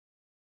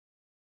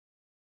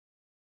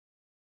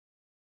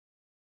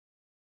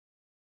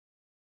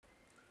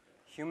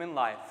Human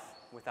life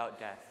without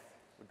death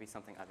would be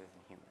something other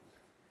than human.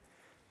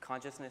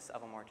 Consciousness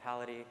of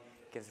immortality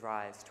gives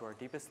rise to our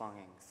deepest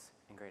longings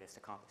and greatest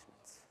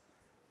accomplishments.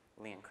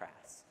 Leon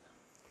Crass.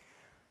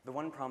 The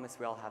one promise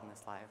we all have in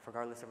this life,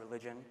 regardless of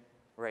religion,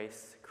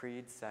 race,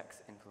 creed,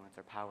 sex, influence,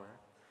 or power,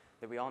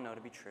 that we all know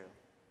to be true,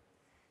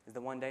 is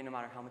that one day, no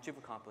matter how much you've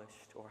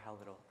accomplished or how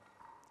little,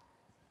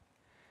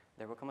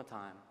 there will come a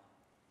time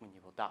when you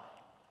will die.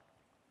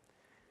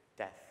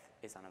 Death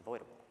is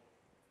unavoidable,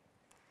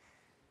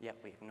 yet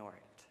we ignore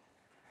it.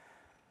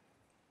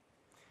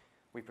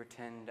 We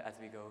pretend as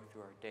we go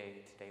through our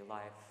day-to-day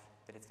life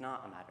that it's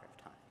not a matter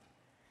of time.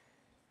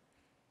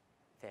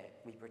 That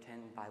we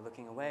pretend by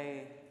looking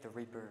away, the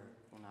reaper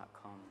will not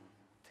come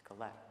to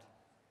collect.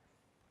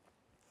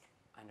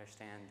 I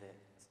understand that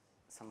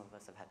some of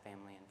us have had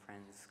family and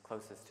friends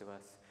closest to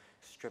us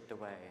stripped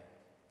away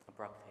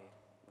abruptly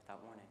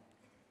without warning.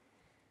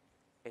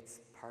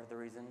 It's part of the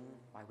reason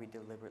why we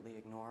deliberately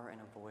ignore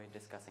and avoid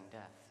discussing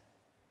death.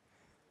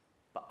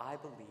 But I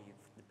believe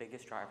the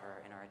biggest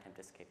driver in our attempt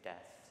to escape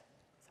death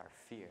is our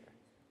fear.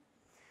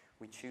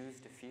 We choose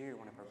to fear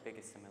one of our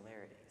biggest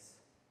similarities.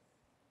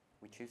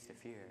 We choose to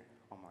fear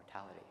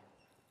immortality.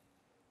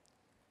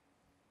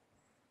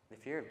 The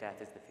fear of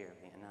death is the fear of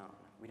the unknown.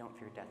 We don't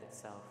fear death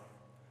itself.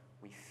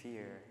 We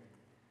fear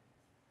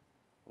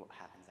what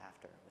happens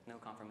after. With no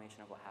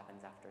confirmation of what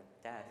happens after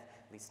death,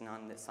 at least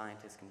none that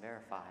scientists can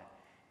verify,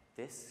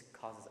 this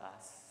causes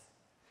us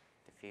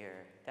to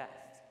fear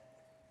death.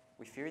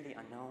 We fear the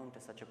unknown to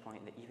such a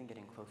point that even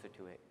getting closer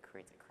to it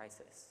creates a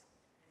crisis.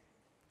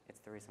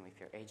 It's the reason we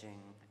fear aging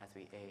as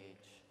we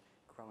age,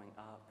 growing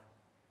up,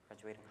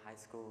 graduating high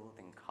school,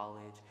 then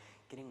college,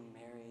 getting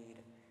married,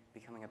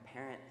 becoming a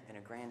parent, then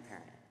a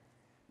grandparent.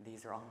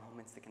 These are all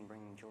moments that can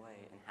bring joy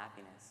and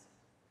happiness,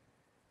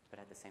 but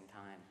at the same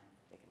time,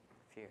 they can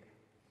bring fear.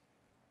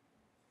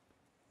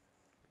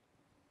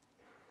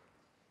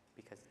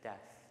 Because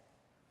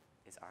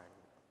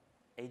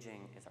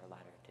aging is our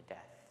ladder to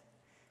death.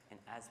 And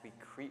as we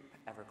creep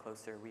ever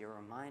closer, we are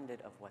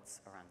reminded of what's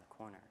around the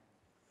corner,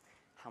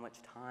 how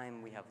much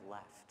time we have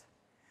left.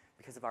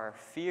 Because of our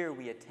fear,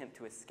 we attempt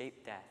to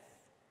escape death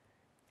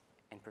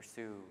and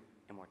pursue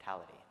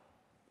immortality.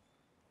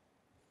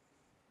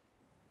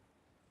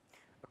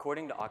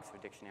 According to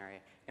Oxford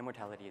Dictionary,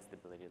 immortality is the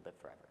ability to live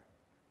forever,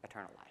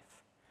 eternal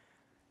life.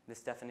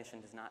 This definition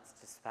does not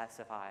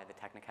specify the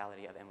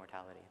technicality of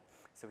immortality,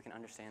 so we can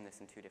understand this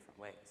in two different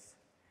ways.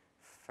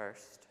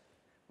 First,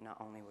 not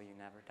only will you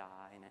never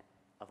die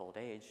of old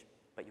age,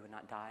 but you would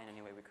not die in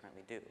any way we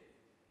currently do.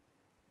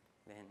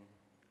 Then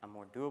a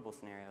more doable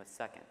scenario is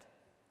second,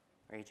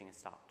 where aging is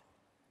stopped,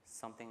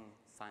 something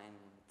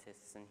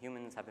scientists and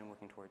humans have been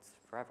working towards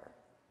forever.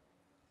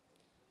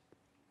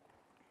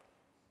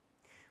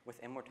 With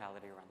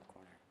immortality around the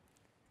corner,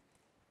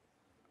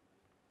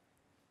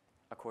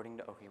 according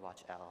to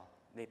Okiwatch L,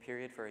 the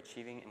period for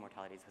achieving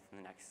immortality is within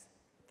the next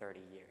 30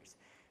 years.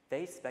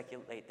 They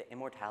speculate that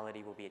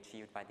immortality will be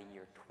achieved by the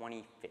year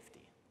 2050.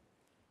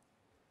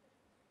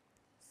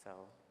 So,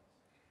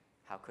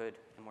 how could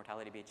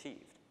immortality be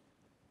achieved?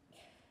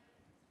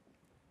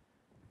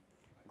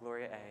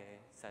 Gloria A.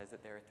 says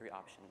that there are three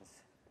options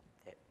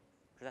that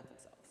present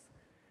themselves,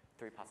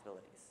 three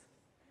possibilities.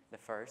 The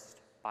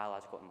first,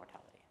 biological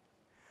immortality.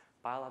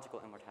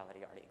 Biological immortality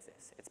already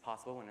exists. It's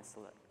possible when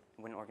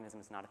an organism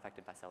is not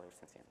affected by cellular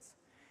sentience.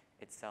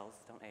 Its cells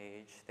don't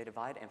age, they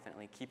divide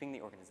infinitely, keeping the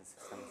organism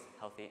systems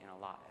healthy and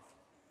alive.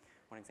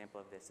 One example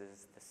of this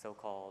is the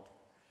so-called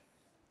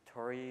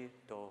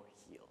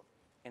Toreadorheel.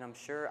 And I'm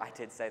sure I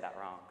did say that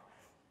wrong,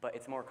 but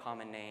its more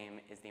common name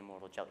is the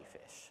immortal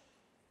jellyfish.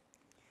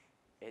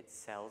 Its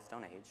cells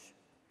don't age,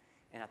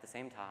 and at the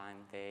same time,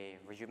 they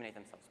rejuvenate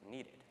themselves when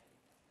needed.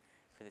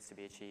 For this to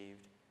be achieved,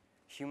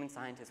 human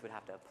scientists would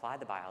have to apply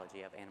the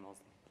biology of animals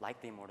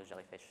like the immortal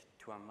jellyfish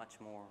to our much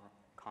more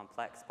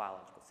complex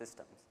biological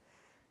systems,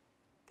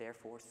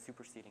 therefore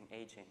superseding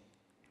aging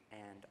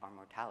and our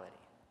mortality.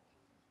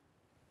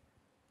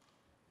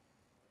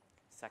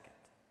 Second,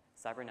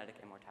 cybernetic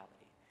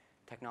immortality.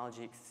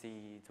 Technology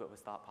exceeds what was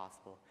thought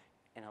possible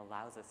and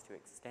allows us to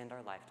extend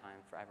our lifetime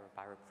forever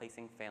by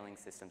replacing failing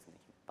systems in the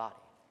human body.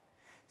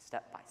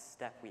 Step by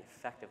step, we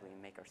effectively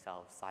make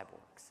ourselves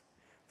cyborgs.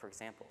 For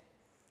example,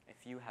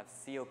 if you have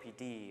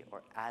COPD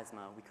or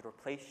asthma, we could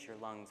replace your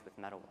lungs with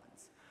metal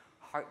ones.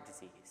 Heart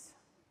disease.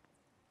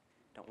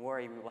 Don't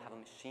worry, we will have a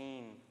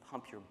machine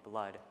pump your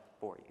blood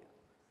for you.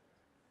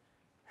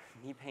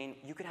 Knee pain,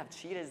 you could have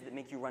cheetahs that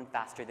make you run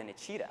faster than a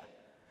cheetah.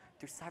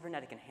 Through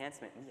cybernetic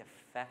enhancement, we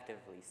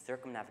effectively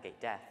circumnavigate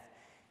death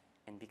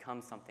and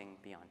become something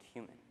beyond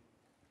human.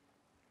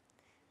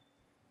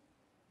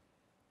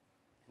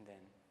 And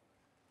then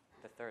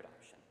the third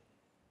option,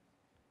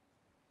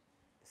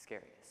 the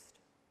scariest,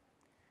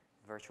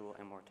 virtual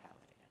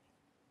immortality.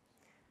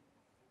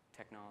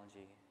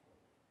 Technology,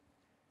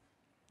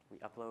 we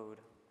upload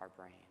our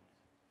brain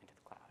into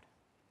the cloud.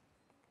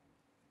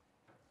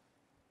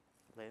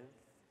 Live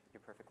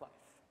your perfect life.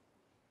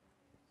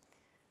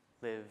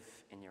 Live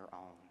in your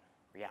own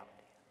reality.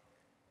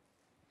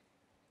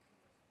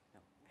 No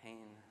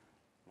pain,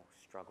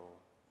 struggle,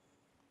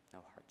 no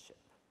hardship.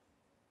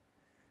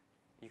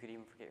 You could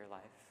even forget your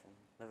life and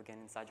live again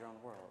inside your own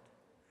world.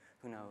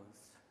 Who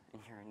knows?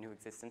 In your new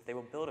existence, they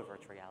will build a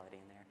virtual reality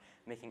in there,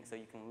 making it so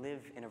you can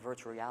live in a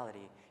virtual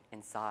reality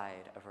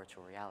inside a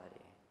virtual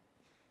reality.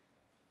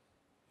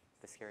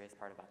 The scariest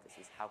part about this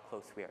is how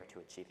close we are to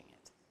achieving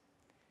it.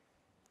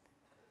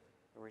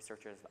 The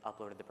researchers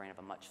uploaded the brain of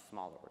a much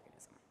smaller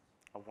organism,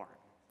 a worm.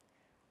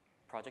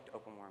 Project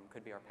Openworm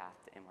could be our path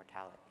to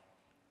immortality.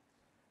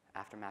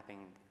 After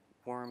mapping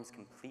worm's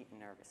complete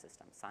nervous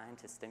system,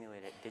 scientists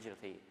stimulated it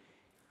digitally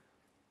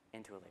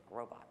into a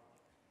robot.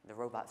 The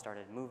robot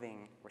started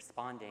moving,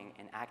 responding,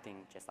 and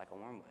acting just like a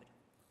worm would.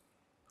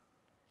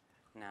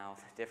 Now,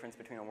 the difference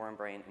between a worm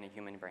brain and a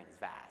human brain is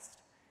vast,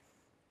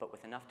 but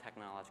with enough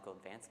technological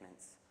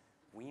advancements,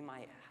 we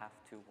might have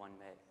to one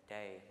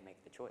day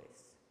make the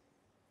choice,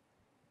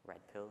 red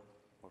pill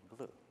or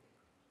blue.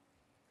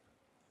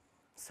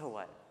 So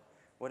what?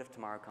 What if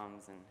tomorrow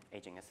comes and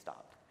aging is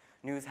stopped?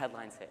 News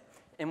headlines hit,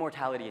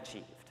 immortality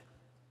achieved.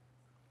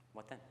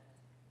 What then?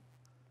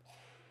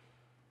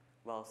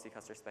 Well,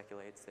 Seacuster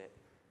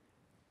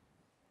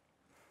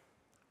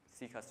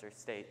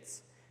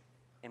states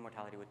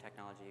immortality with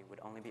technology would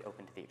only be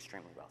open to the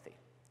extremely wealthy.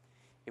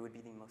 It would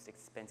be the most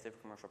expensive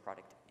commercial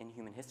product in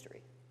human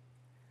history.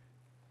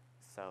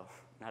 So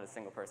not a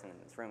single person in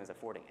this room is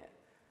affording it.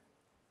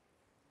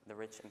 The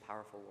rich and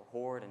powerful will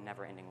hoard a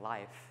never-ending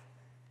life.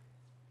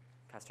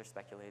 Custer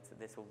speculates that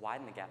this will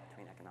widen the gap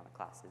between economic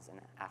classes,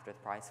 and after the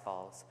price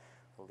falls,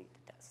 will lead to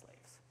debt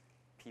slaves.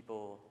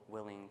 People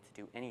willing to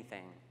do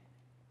anything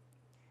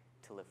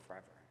to live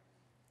forever,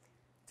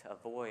 to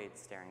avoid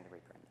staring the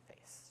reaper in the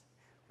face,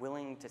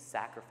 willing to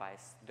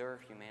sacrifice their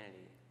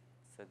humanity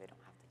so they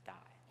don't have to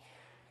die,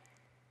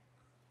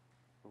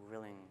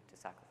 willing to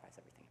sacrifice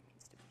everything it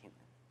means to be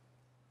human,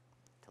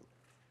 to live.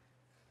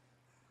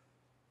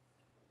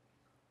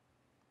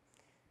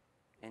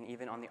 And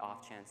even on the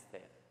off chance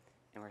that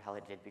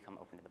immortality did become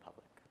open to the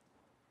public,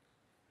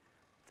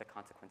 the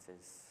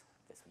consequences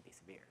of this would be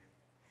severe.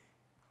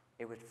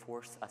 It would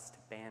force us to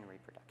ban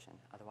reproduction,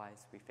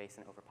 otherwise we face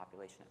an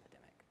overpopulation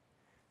epidemic.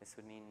 This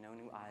would mean no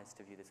new eyes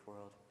to view this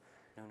world,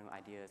 no new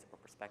ideas or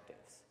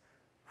perspectives.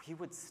 We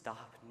would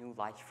stop new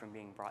life from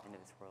being brought into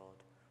this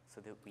world so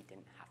that we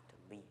didn't have to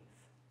leave.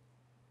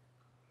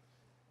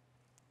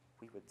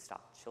 We would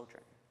stop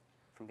children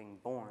from being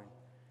born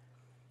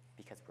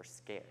because we're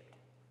scared.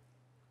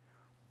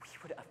 We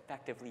would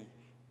effectively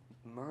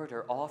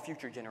murder all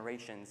future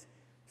generations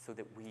so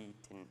that we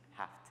didn't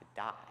have to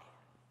die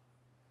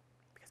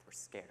because we're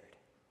scared.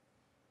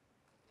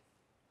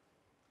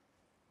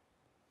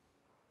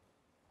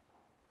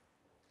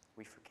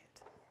 We forget,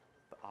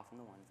 but often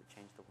the ones that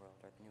change the world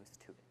are the newest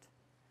to it.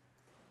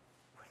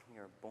 When we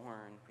are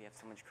born, we have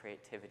so much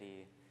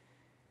creativity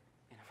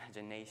and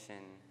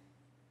imagination,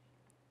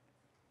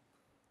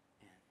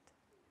 and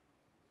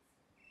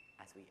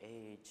as we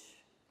age,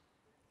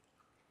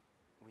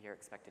 we are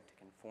expected to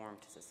conform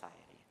to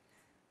society.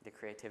 The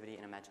creativity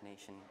and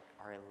imagination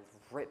are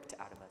ripped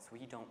out of us.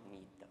 We don't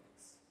need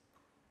those.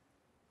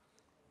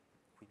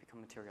 We become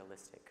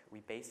materialistic. We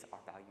base our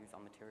values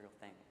on material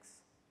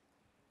things.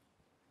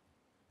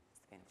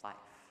 It's the pain of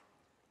life.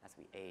 As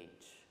we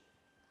age,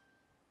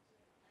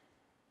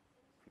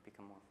 we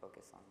become more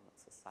focused on what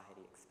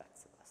society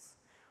expects of us,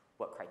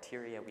 what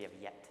criteria we have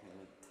yet to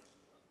meet.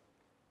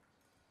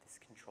 This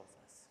controls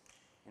us.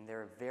 And there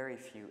are very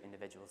few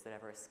individuals that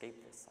ever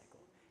escape this cycle.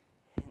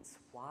 Hence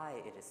why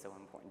it is so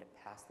important to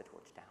pass the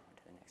torch down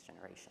to the next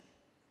generation.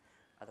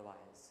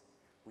 Otherwise,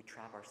 we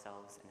trap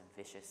ourselves in a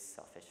vicious,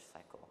 selfish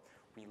cycle.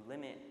 We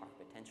limit our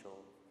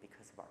potential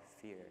because of our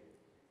fear,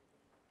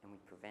 and we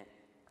prevent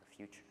our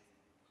future.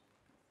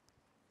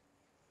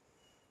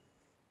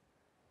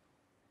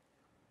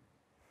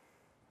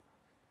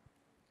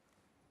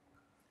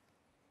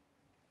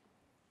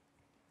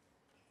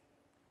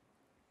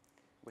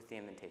 With the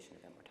invitation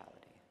of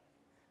immortality,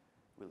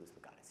 we lose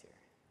what got us here.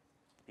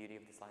 The beauty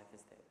of this life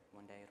is that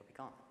one day it'll be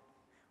gone.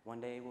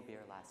 One day will be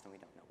our last and we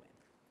don't know when.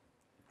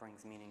 It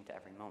brings meaning to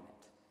every moment.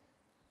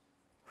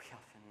 We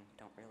often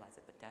don't realize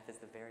it, but death is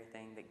the very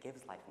thing that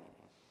gives life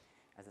meaning.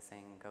 As the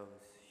saying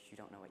goes, you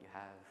don't know what you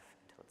have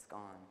until it's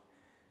gone.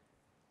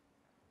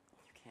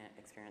 You can't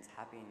experience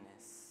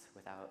happiness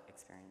without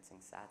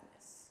experiencing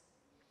sadness.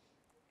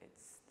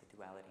 It's the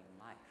duality in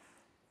life.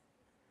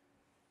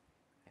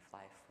 If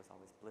life was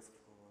always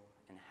blissful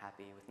and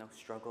happy with no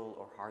struggle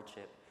or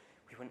hardship,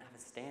 we wouldn't have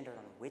a standard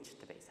on which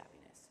to base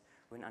happiness.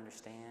 We wouldn't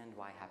understand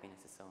why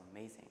happiness is so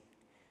amazing.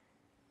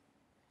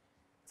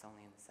 It's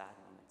only in the sad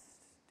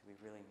moments do we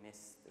really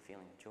miss the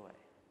feeling of joy.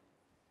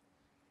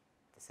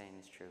 The same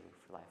is true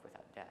for life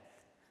without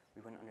death.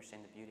 We wouldn't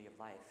understand the beauty of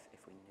life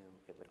if we knew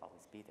it would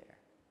always be there.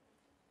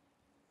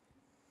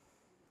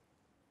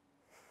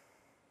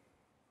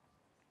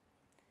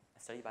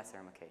 A study by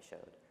Sarah McKay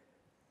showed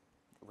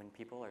that when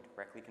people are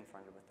directly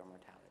confronted with their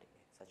mortality,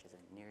 such as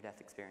a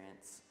near-death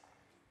experience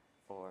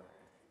or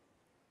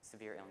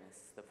severe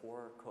illness, the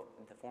four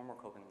more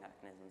coping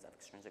mechanisms of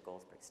extrinsic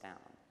goals breaks down,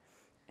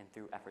 and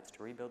through efforts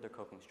to rebuild their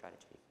coping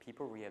strategy,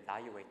 people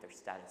reevaluate their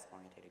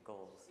status-oriented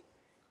goals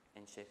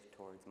and shift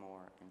towards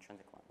more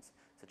intrinsic ones,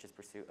 such as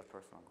pursuit of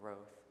personal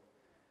growth,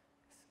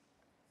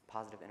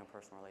 positive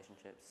interpersonal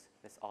relationships.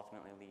 This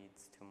ultimately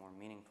leads to a more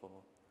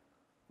meaningful,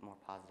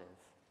 more positive,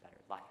 better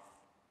life.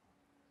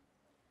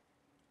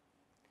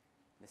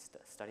 This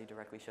study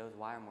directly shows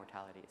why our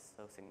mortality is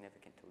so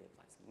significant to live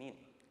lives of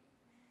meaning.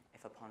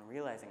 If upon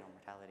realizing our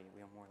mortality, we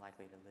are more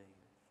likely to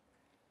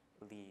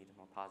lead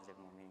more positive,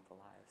 more meaningful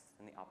lives,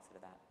 then the opposite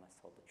of that must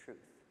hold the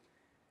truth.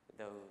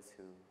 Those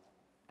who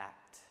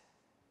act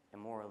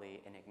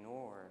immorally and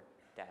ignore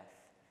death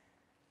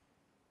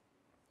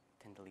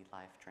tend to lead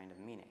life drained of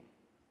meaning,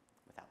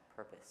 without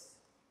purpose.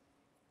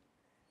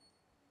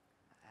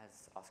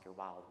 As Oscar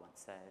Wilde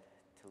once said,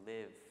 to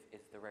live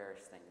is the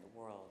rarest thing in the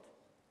world.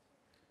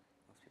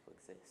 Most people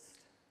exist.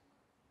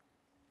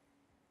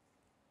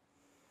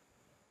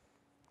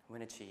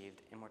 When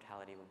achieved,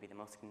 immortality would be the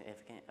most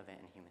significant event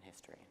in human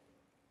history.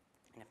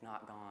 And if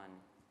not gone,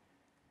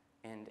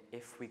 and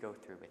if we go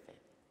through with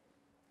it,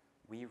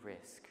 we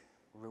risk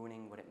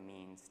ruining what it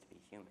means to be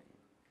human.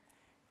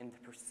 In the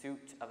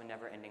pursuit of a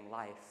never-ending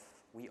life,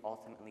 we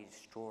ultimately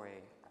destroy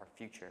our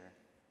future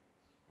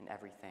and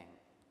everything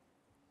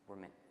we're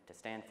meant to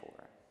stand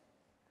for.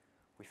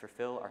 We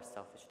fulfill our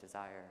selfish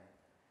desire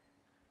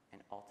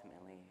and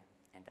ultimately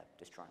end up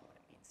destroying what